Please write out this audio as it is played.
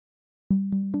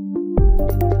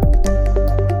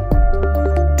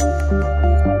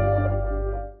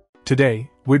Today,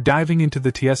 we're diving into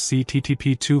the TSC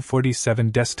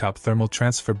TTP-247 desktop thermal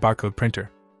transfer barcode printer.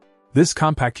 This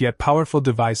compact yet powerful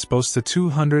device boasts a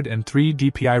 203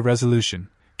 dpi resolution,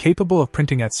 capable of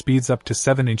printing at speeds up to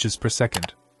 7 inches per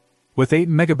second. With 8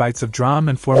 megabytes of DRAM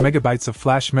and 4 megabytes of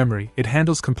flash memory, it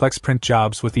handles complex print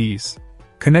jobs with ease.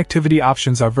 Connectivity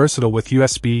options are versatile with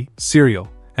USB,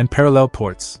 serial, and parallel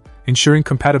ports, ensuring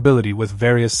compatibility with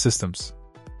various systems.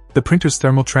 The printer's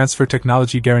thermal transfer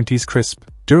technology guarantees crisp,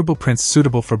 durable prints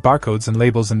suitable for barcodes and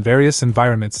labels in various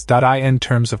environments. In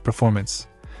terms of performance,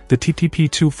 the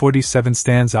TTP-247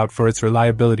 stands out for its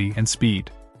reliability and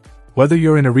speed. Whether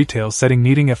you're in a retail setting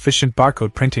needing efficient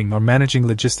barcode printing or managing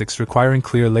logistics requiring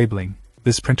clear labeling,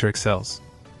 this printer excels.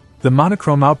 The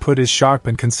monochrome output is sharp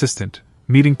and consistent,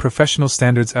 meeting professional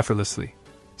standards effortlessly.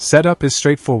 Setup is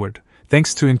straightforward,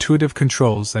 thanks to intuitive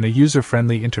controls and a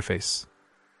user-friendly interface.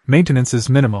 Maintenance is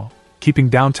minimal, keeping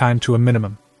downtime to a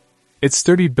minimum. Its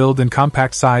sturdy build and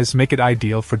compact size make it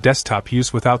ideal for desktop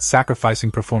use without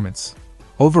sacrificing performance.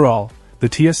 Overall, the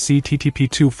TSC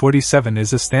TTP-247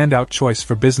 is a standout choice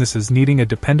for businesses needing a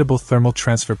dependable thermal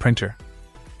transfer printer.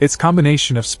 Its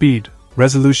combination of speed,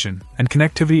 resolution, and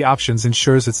connectivity options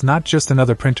ensures it's not just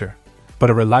another printer, but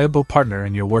a reliable partner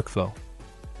in your workflow.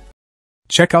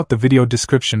 Check out the video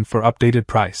description for updated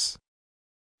price.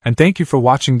 And thank you for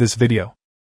watching this video.